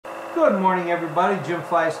Good morning, everybody. Jim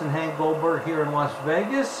Feist and Hank Goldberg here in Las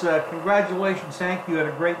Vegas. Congratulations, Hank. You had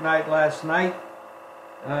a great night last night.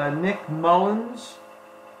 Nick Mullins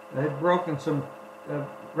had broken some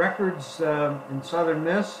records in Southern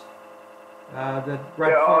Miss. That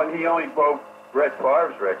Brett he only broke Brett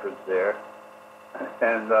Favre's records there.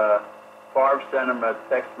 And Favre sent him a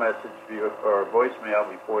text message or a voicemail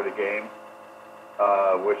before the game,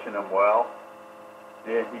 wishing him well.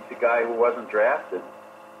 He's a guy who wasn't drafted.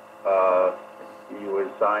 He was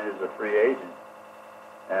signed as a free agent,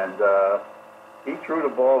 and he threw the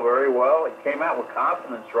ball very well. He came out with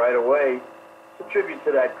confidence right away. It's a tribute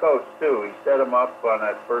to that coach too. He set him up on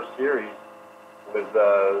that first series with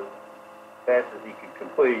passes he could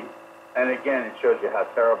complete, and again, it shows you how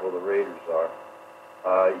terrible the Raiders are.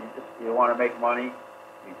 You want to make money,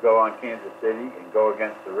 you go on Kansas City and go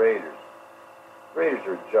against the Raiders. The Raiders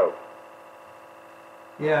are a joke.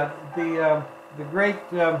 Yeah, the great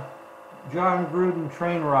John Gruden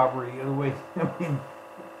train robbery, the way,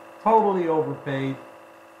 totally overpaid.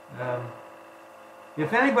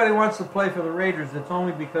 If anybody wants to play for the Raiders, it's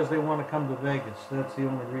only because they want to come to Vegas. That's the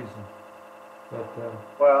only reason. But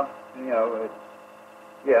well, I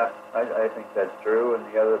think that's true. And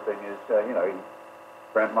the other thing is,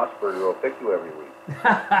 Brent Musburger will pick you every week.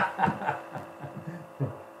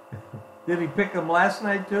 Did he pick him last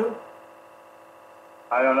night too?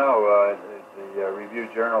 I don't know. The Review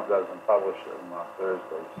Journal doesn't publish them on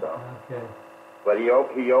Thursday, so. Okay. But he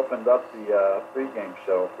opened up the pregame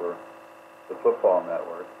show for the Football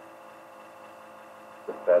Network.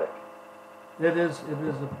 Pathetic. It is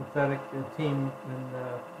a pathetic team, and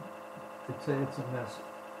it's a mess.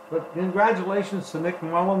 But congratulations to Nick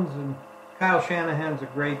Mullins, and Kyle Shanahan's a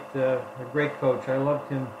great coach. I loved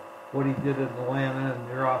him, what he did in Atlanta and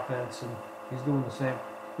their offense, and he's doing the same.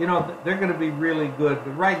 They're going to be really good.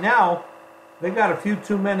 But right now, they've got a few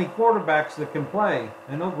too many quarterbacks that can play.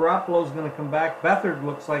 I know Garoppolo's going to come back. Beathard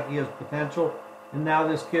looks like he has potential. And now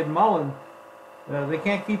this kid Mullen, they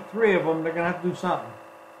can't keep three of them. They're going to have to do something.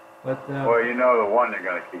 But well, the one they're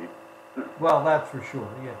going to keep. Well, that's for sure,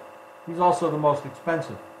 yeah. He's also the most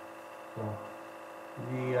expensive. So,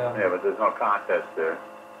 yeah, but there's no contest there.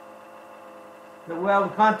 Well, the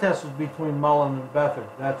contest is between Mullen and Beathard.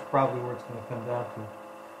 That's probably where it's going to come down to.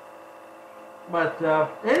 But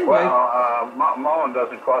anyway, well, Mullen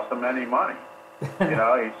doesn't cost them any money.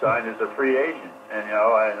 He signed as a free agent, and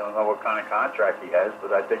I don't know what kind of contract he has,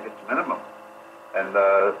 but I think it's minimum. And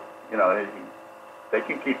they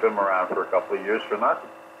can keep him around for a couple of years for nothing.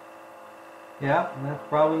 Yeah, and that's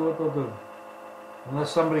probably what they'll do,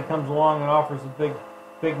 unless somebody comes along and offers a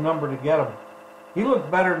big number to get him. He looked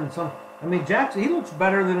better than some. Jackson. He looks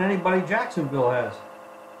better than anybody Jacksonville has.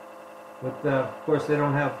 But, of course, they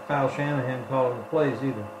don't have Kyle Shanahan calling the plays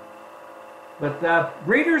either. But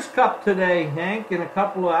Breeders' Cup today, Hank, in a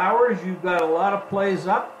couple of hours. You've got a lot of plays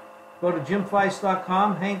up. Go to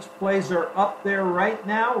jimfeist.com. Hank's plays are up there right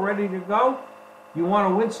now, ready to go. You want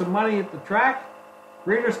to win some money at the track?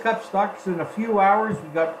 Breeders' Cup starts in a few hours.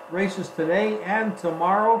 We've got races today and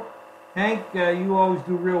tomorrow. Hank, you always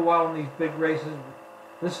do real well in these big races.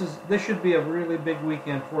 This should be a really big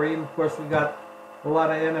weekend for you. And of course, we got a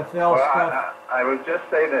lot of NFL stuff. I would just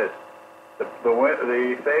say this: the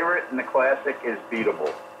favorite in the Classic is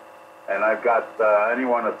beatable, and I've got any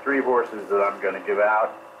one of three horses that I'm going to give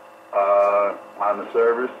out on the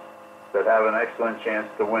service that have an excellent chance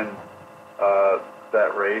to win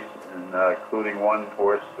that race, and including one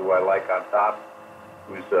horse who I like on top,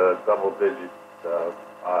 who's double-digit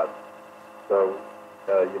odds. So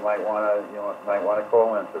you might want to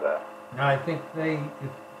call into that. I think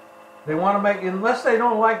they want to make, unless they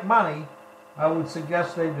don't like money, I would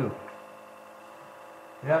suggest they do.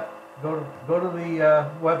 Yep, go to the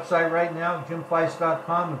website right now,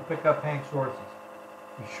 jimfeist.com, and pick up Hank's horses.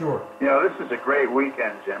 Be sure. This is a great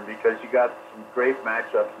weekend, Jim, because you got some great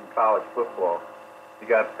matchups in college football. You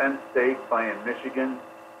got Penn State playing Michigan.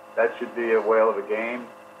 That should be a whale of a game.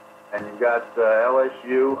 And you've got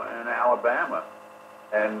LSU and Alabama.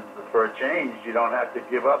 And for a change, you don't have to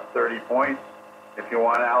give up 30 points. If you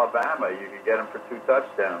want Alabama, you can get them for 2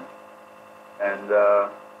 touchdowns. And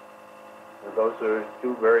those are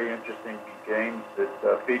two very interesting games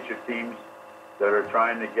that feature teams that are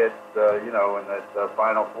trying to get, in that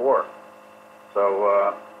Final Four.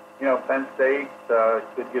 So, Penn State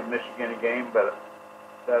could give Michigan a game, but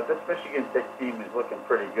this Michigan team is looking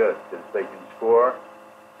pretty good because they can score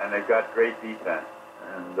and they've got great defense.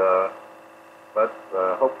 And but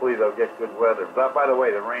hopefully they'll get good weather. But by the way,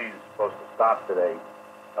 the rain is supposed to stop today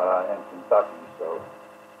in Kentucky, so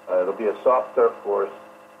it'll be a soft turf course,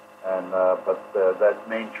 and but that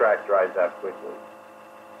main track dries out quickly.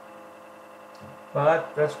 Well,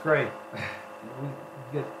 that's great. We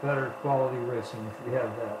get better quality racing if we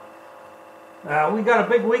have that. We got a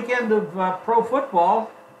big weekend of pro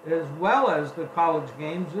football as well as the college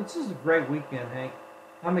games. This is a great weekend, Hank.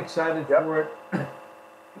 I'm excited for it.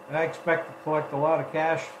 I expect to collect a lot of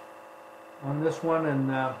cash on this one,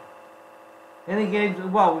 and any games.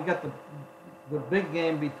 Well, we got the big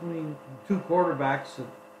game between two quarterbacks that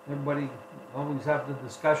everybody always have the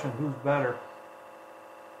discussion who's better.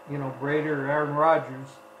 You know, Brady or Aaron Rodgers.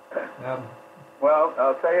 Well,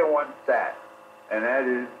 I'll tell you one stat, and that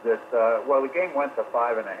is that the game went to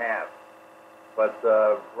 5.5, but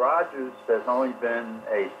Rodgers has only been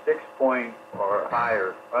a 6-point or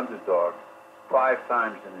higher underdog 5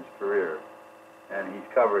 times in his career, and he's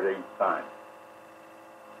covered 8 times.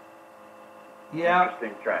 Yeah.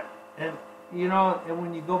 Interesting trend. And you know, and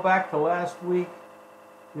when you go back to last week,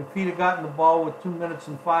 if he'd have gotten the ball with 2 minutes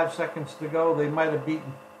and 5 seconds to go, they might have been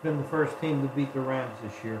the first team to beat the Rams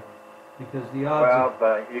this year, because the odds. Well,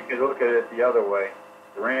 but you could look at it the other way.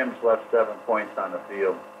 The Rams left 7 points on the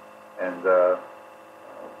field, and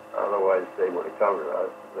otherwise they would have covered.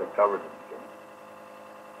 They covered the game.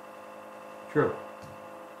 True.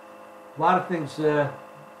 A lot of things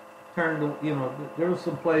turned. You know, there were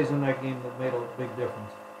some plays in that game that made a big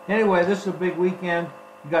difference. Anyway, this is a big weekend.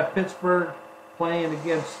 You got Pittsburgh playing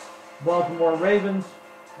against Baltimore Ravens,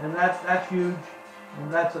 and that's huge.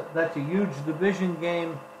 And that's a huge division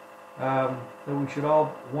game that we should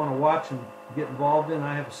all want to watch and get involved in.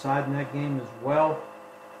 I have a side in that game as well.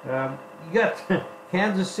 You got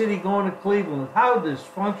Kansas City going to Cleveland. How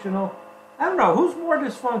dysfunctional? I don't know. Who's more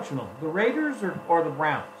dysfunctional, the Raiders or the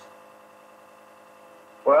Browns?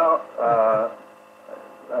 Well,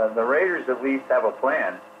 the Raiders at least have a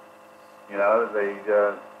plan. You know,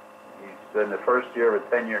 he's in the first year of a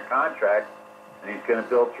 10-year contract, and he's going to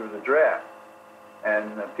build through the draft.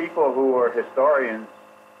 And the people who are historians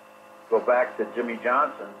go back to Jimmy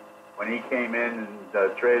Johnson when he came in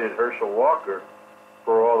and traded Herschel Walker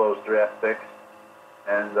for all those draft picks.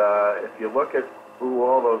 And if you look at who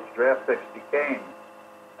all those draft picks became,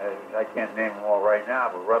 I can't name them all right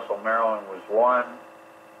now, but Russell Maryland was one.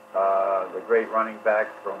 The great running back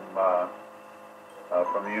from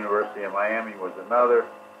the University of Miami was another.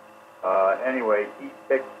 Anyway, he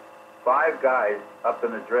picked 5 guys up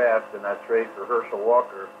in the draft in that trade for Herschel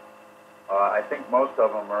Walker. I think most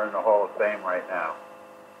of them are in the Hall of Fame right now.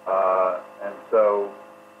 And so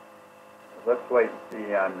let's wait and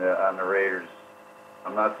see on the Raiders.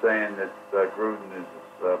 I'm not saying that Gruden is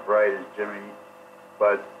as bright as Jimmy,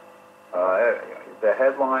 but the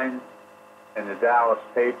headlines in the Dallas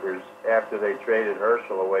papers after they traded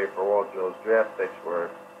Herschel away for all those draft picks were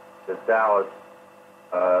that Dallas,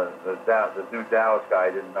 the new Dallas guy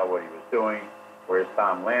didn't know what he was doing. Where's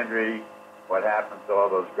Tom Landry? What happened to all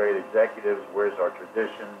those great executives? Where's our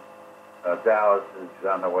tradition? Dallas is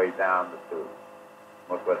on the way down the tube.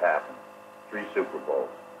 Look what happened. 3 Super Bowls.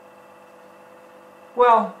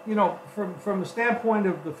 Well, you know, from the standpoint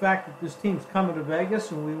of the fact that this team's coming to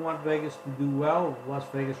Vegas and we want Vegas to do well, Las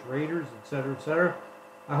Vegas Raiders, et cetera,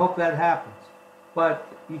 I hope that happens. But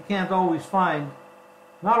you can't always find,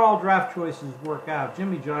 not all draft choices work out.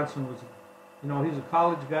 Jimmy Johnson was, you know, he's a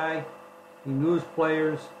college guy. He knew his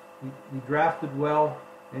players. He drafted well,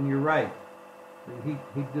 and you're right. He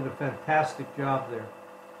did a fantastic job there.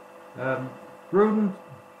 Gruden,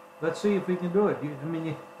 let's see if he can do it.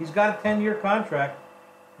 He's got a 10-year contract,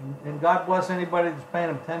 and God bless anybody that's paying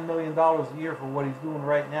him $10 million a year for what he's doing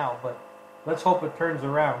right now. But let's hope it turns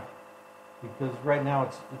around, because right now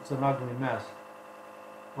it's an ugly mess.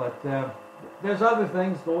 But there's other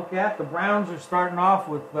things to look at. The Browns are starting off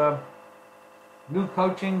with new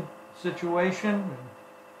coaching situation, and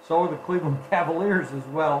so are the Cleveland Cavaliers as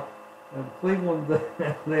well. And Cleveland,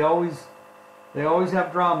 they always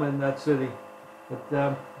have drama in that city. But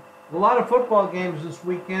a lot of football games this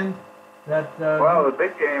weekend. Well, the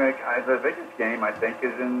biggest game I think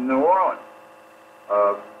is in New Orleans.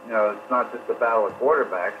 You know, it's not just a battle of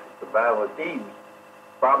quarterbacks; it's a battle of teams.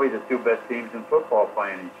 Probably the 2 best teams in football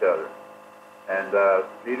playing each other. And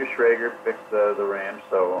Peter Schrager picked the Rams,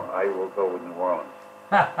 so I will go with New Orleans.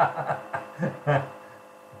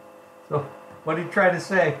 So, what did he try to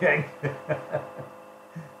say, Hank?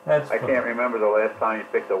 I can't remember the last time you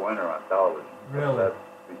picked a winner on television. Really? That's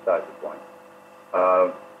beside the point.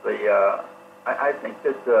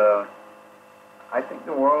 I think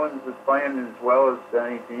New Orleans is playing as well as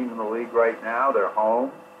any team in the league right now. They're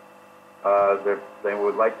home. They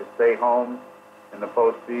would like to stay home in the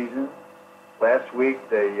postseason. Last week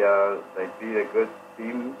they beat a good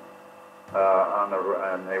team and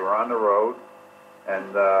they were on the road,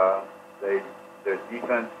 and their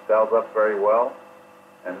defense held up very well.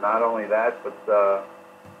 And not only that, but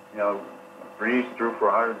Breeze threw for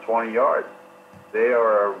 120 yards. They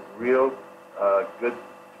are a real good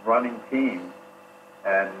running team,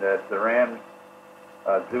 and the Rams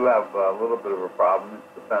do have a little bit of a problem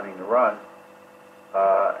defending the run.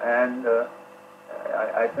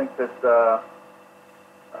 I think that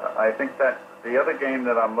the other game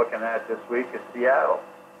that I'm looking at this week is Seattle.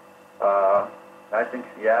 I think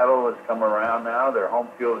Seattle has come around now. Their home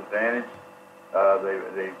field advantage.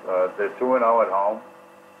 They're 2-0 at home,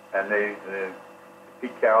 and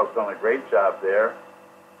Pete Carroll's done a great job there,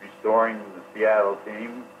 restoring the Seattle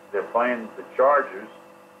team. They're playing the Chargers,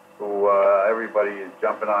 who everybody is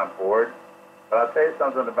jumping on board. But I'll tell you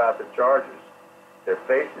something about the Chargers. They're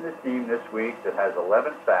facing a team this week that has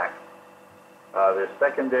 11 sacks. Their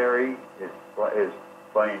secondary is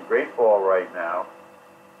playing great ball right now.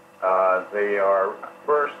 They are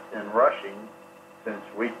first in rushing since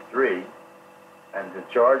week 3, and the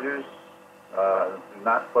Chargers do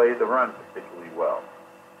not play the run particularly well.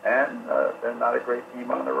 And they're not a great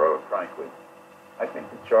team on the road, frankly. I think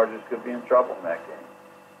the Chargers could be in trouble in that game.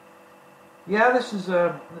 Yeah, this is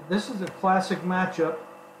a classic matchup,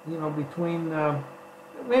 between.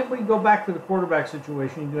 Maybe we go back to the quarterback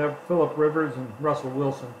situation. You have Phillip Rivers and Russell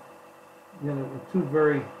Wilson. Two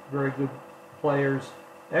very, very good players.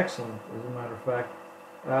 Excellent, as a matter of fact.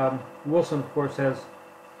 Wilson, of course, has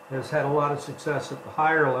had a lot of success at the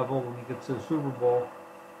higher level when he gets to the Super Bowl.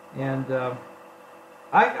 And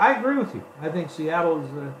I agree with you. I think Seattle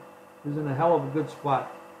is in a hell of a good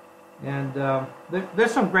spot. And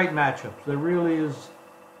there's some great matchups. There really is.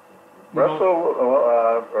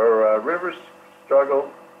 Rivers struggled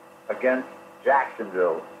against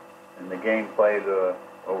Jacksonville in the game played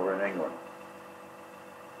over in England.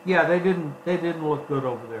 Yeah, they didn't look good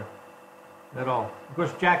over there at all. Of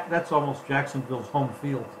course, that's almost Jacksonville's home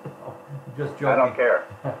field. Just joking. I don't care.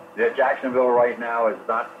 Jacksonville right now is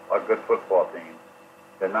not a good football team.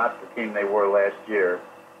 They're not the team they were last year,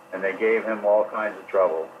 and they gave him all kinds of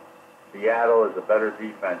trouble. Seattle is a better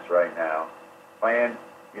defense right now.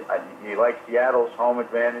 You like Seattle's home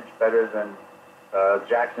advantage better than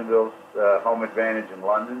Jacksonville's home advantage in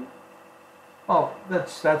London? Oh,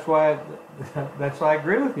 that's why I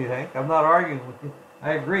agree with you, Hank. I'm not arguing with you.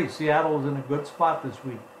 I agree. Seattle is in a good spot this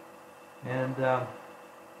week, and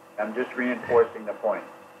I'm just reinforcing the point.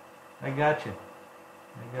 I got you.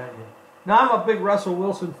 Now, I'm a big Russell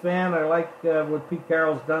Wilson fan. I like what Pete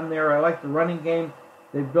Carroll's done there. I like the running game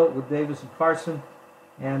they've built with Davis and Carson,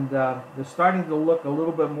 and they're starting to look a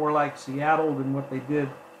little bit more like Seattle than what they did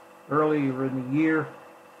earlier in the year.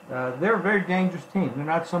 They're a very dangerous team. They're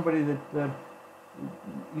not somebody that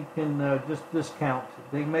you can just discount.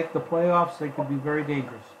 If they make the playoffs, they could be very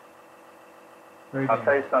dangerous. I'll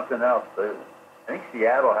tell you something else. I think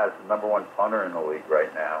Seattle has the number 1 punter in the league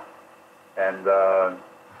right now, and the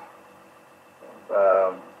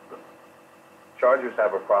Chargers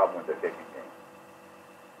have a problem with their kicking game.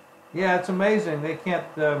 Yeah, it's amazing. They can't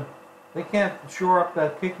shore up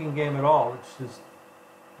that kicking game at all. It's just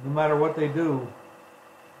no matter what they do,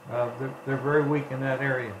 they're very weak in that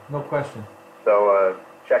area. No question. So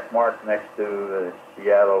check mark next to the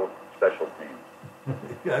Seattle special teams.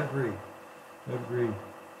 I agree.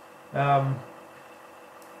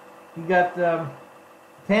 You got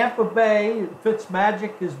Tampa Bay.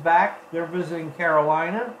 Fitzmagic is back. They're visiting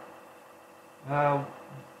Carolina.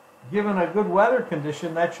 Given a good weather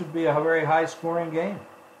condition, that should be a very high-scoring game.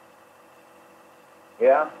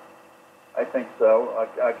 Yeah, I think so.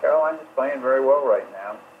 Carolina's playing very well right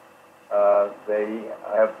now. They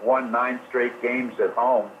have won 9 straight games at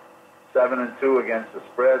home, 7-2 against the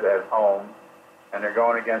spread at home, and they're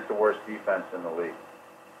going against the worst defense in the league.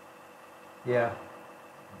 Yeah.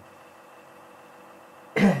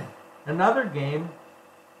 Another game,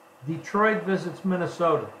 Detroit visits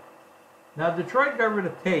Minnesota. Now, Detroit got rid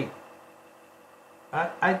of Tate.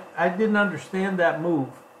 I didn't understand that move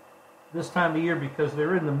this time of year because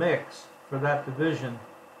they're in the mix for that division.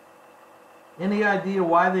 Any idea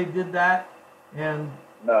why they did that? And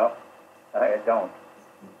no, I don't.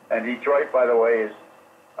 And Detroit, by the way, is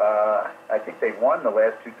I think they won the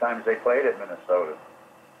last 2 times they played at Minnesota.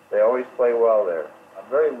 They always play well there. I'm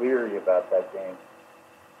very leery about that game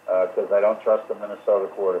because I don't trust the Minnesota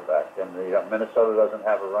quarterback, and Minnesota doesn't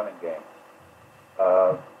have a running game.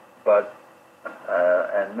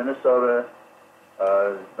 And Minnesota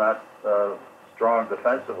is not strong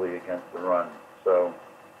defensively against the run. So,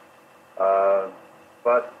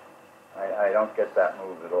 but I don't get that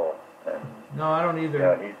move at all. And, no, I don't either.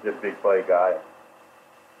 Yeah, he's a big play guy.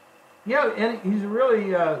 Yeah, and he's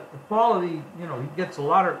really quality. He gets a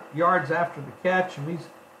lot of yards after the catch, and he's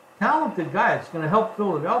talented guy. It's going to help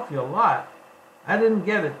Philadelphia a lot. I didn't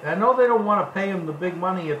get it. I know they don't want to pay him the big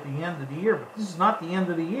money at the end of the year, but this is not the end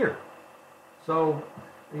of the year. So,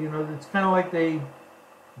 it's kind of like they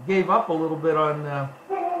gave up a little bit on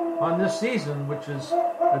this season, which is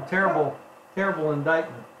a terrible, terrible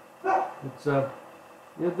indictment. It's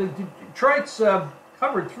Detroit's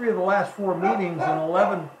covered 3 of the last 4 meetings, and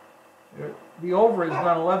 11. The over has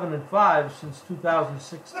gone 11-5 since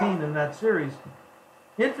 2016 in that series.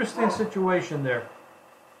 Interesting situation there.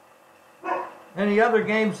 Any other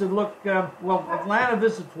games that look well? Atlanta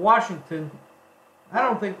visits Washington. I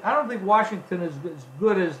don't think Washington is as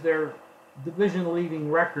good as their division-leading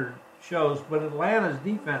record shows, but Atlanta's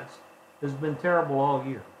defense has been terrible all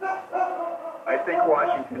year. I think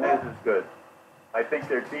Washington is as good. I think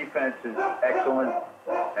their defense is excellent,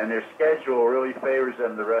 and their schedule really favors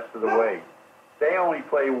them the rest of the way. They only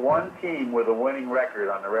play one team with a winning record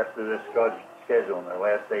on the rest of their schedule in their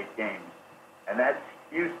last 8 games, and that's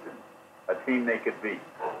Houston, a team they could beat.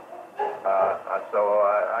 So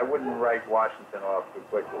I wouldn't write Washington off too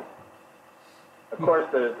quickly. Of course,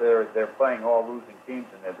 they're playing all losing teams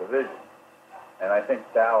in their division, and I think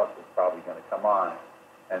Dallas is probably going to come on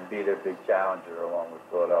and be their big challenger along with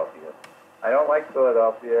Philadelphia. I don't like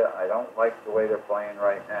Philadelphia. I don't like the way they're playing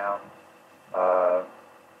right now. I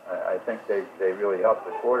think they really helped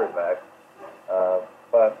the quarterback,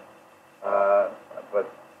 but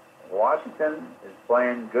Washington is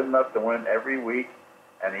playing good enough to win every week,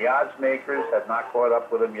 and the odds makers have not caught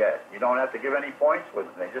up with them yet. You don't have to give any points with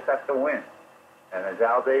them; they just have to win. And as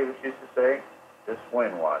Al Davis used to say, just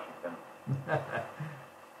win, Washington.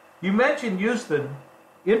 You mentioned Houston.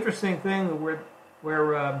 Interesting thing where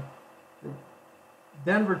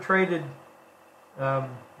Denver traded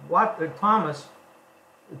Thomas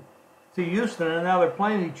to Houston, and now they're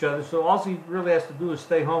playing each other. So all he really has to do is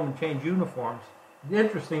stay home and change uniforms.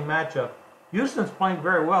 Interesting matchup. Houston's playing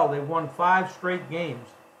very well. They've won 5 straight games,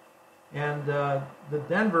 and the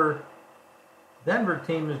Denver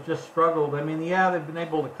team has just struggled. I mean, they've been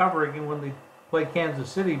able to cover again when they play Kansas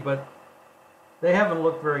City, but they haven't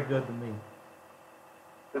looked very good to me.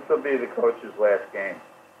 This will be the coach's last game.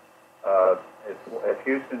 If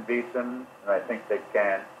Houston beats them, and I think they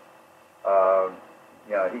can,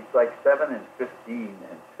 he's like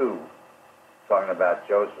 7-15-2, talking about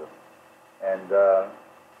Joseph. And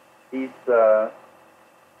if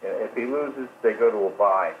he loses, they go to a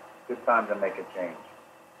bye. Good time to make a change.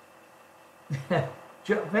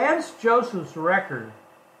 Vance Joseph's record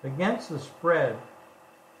against the spread,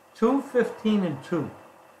 2-15-2.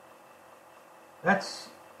 That's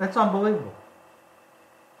unbelievable.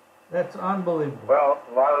 That's unbelievable. Well,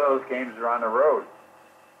 a lot of those games are on the road,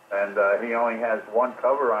 and he only has 1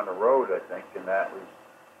 cover on the road, I think, and that was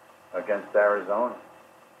against Arizona.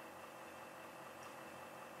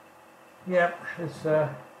 Yeah, it's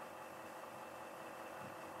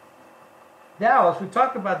Dallas. We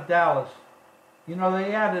talked about Dallas.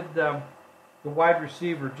 They added the wide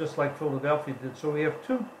receiver just like Philadelphia did. So we have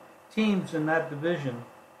 2 teams in that division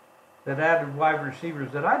that added wide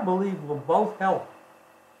receivers that I believe will both help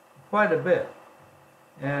quite a bit.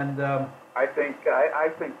 And I think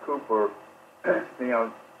Cooper.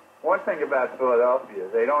 One thing about Philadelphia,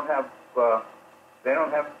 they don't have a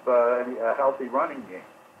healthy running game.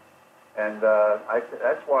 And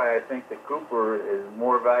that's why I think that Cooper is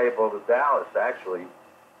more valuable to Dallas, actually,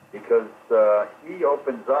 because he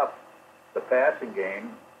opens up the passing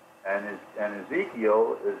game, and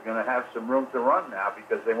Ezekiel is going to have some room to run now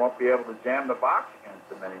because they won't be able to jam the box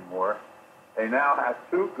against him anymore. They now have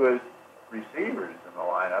 2 good receivers in the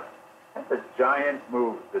lineup. That's a giant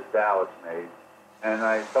move that Dallas made. And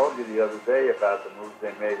I told you the other day about the moves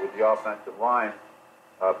they made with the offensive line,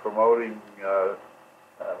 promoting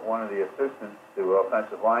one of the assistants to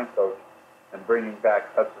offensive line coach and bringing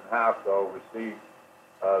back Hudson Houck to oversee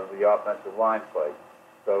the offensive line play.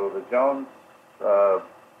 So the Jones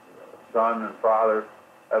son and father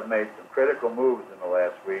have made some critical moves in the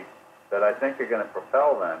last week that I think are going to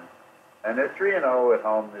propel them. And they're 3-0 at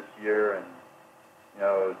home this year, and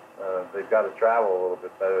they've got to travel a little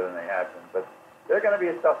bit better than they have been. But they're going to be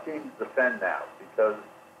a tough team to defend now because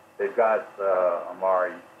they've got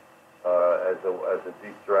Amari as a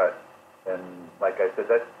deep threat, and like I said,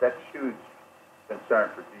 that's huge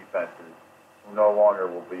concern for defenses who no longer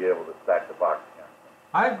will be able to stack the box against them.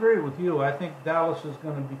 I agree with you. I think Dallas is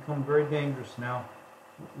going to become very dangerous now,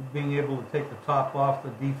 being able to take the top off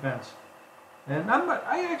the defense. And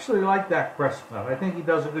I actually like Dak Prescott. I think he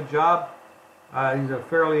does a good job. He's a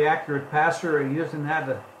fairly accurate passer. He doesn't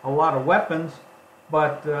have a lot of weapons,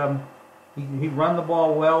 but he run the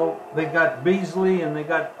ball well. They got Beasley, and they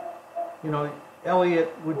got, Elliott,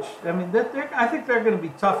 which, I mean, I think they're going to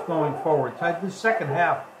be tough going forward. This second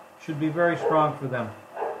half should be very strong for them.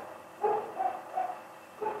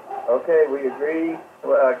 Okay, we agree.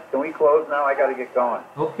 Can we close now? I got to get going.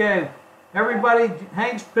 Okay. Everybody,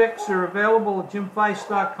 Hank's picks are available at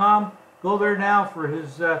jimfeist.com. Go there now for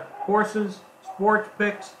his horses, sports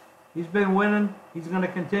picks. He's been winning. He's going to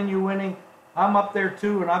continue winning. I'm up there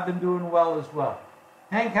too, and I've been doing well as well.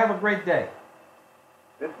 Hank, have a great day.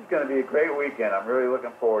 This is going to be a great weekend. I'm really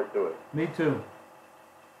looking forward to it. Me too.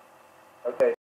 Okay.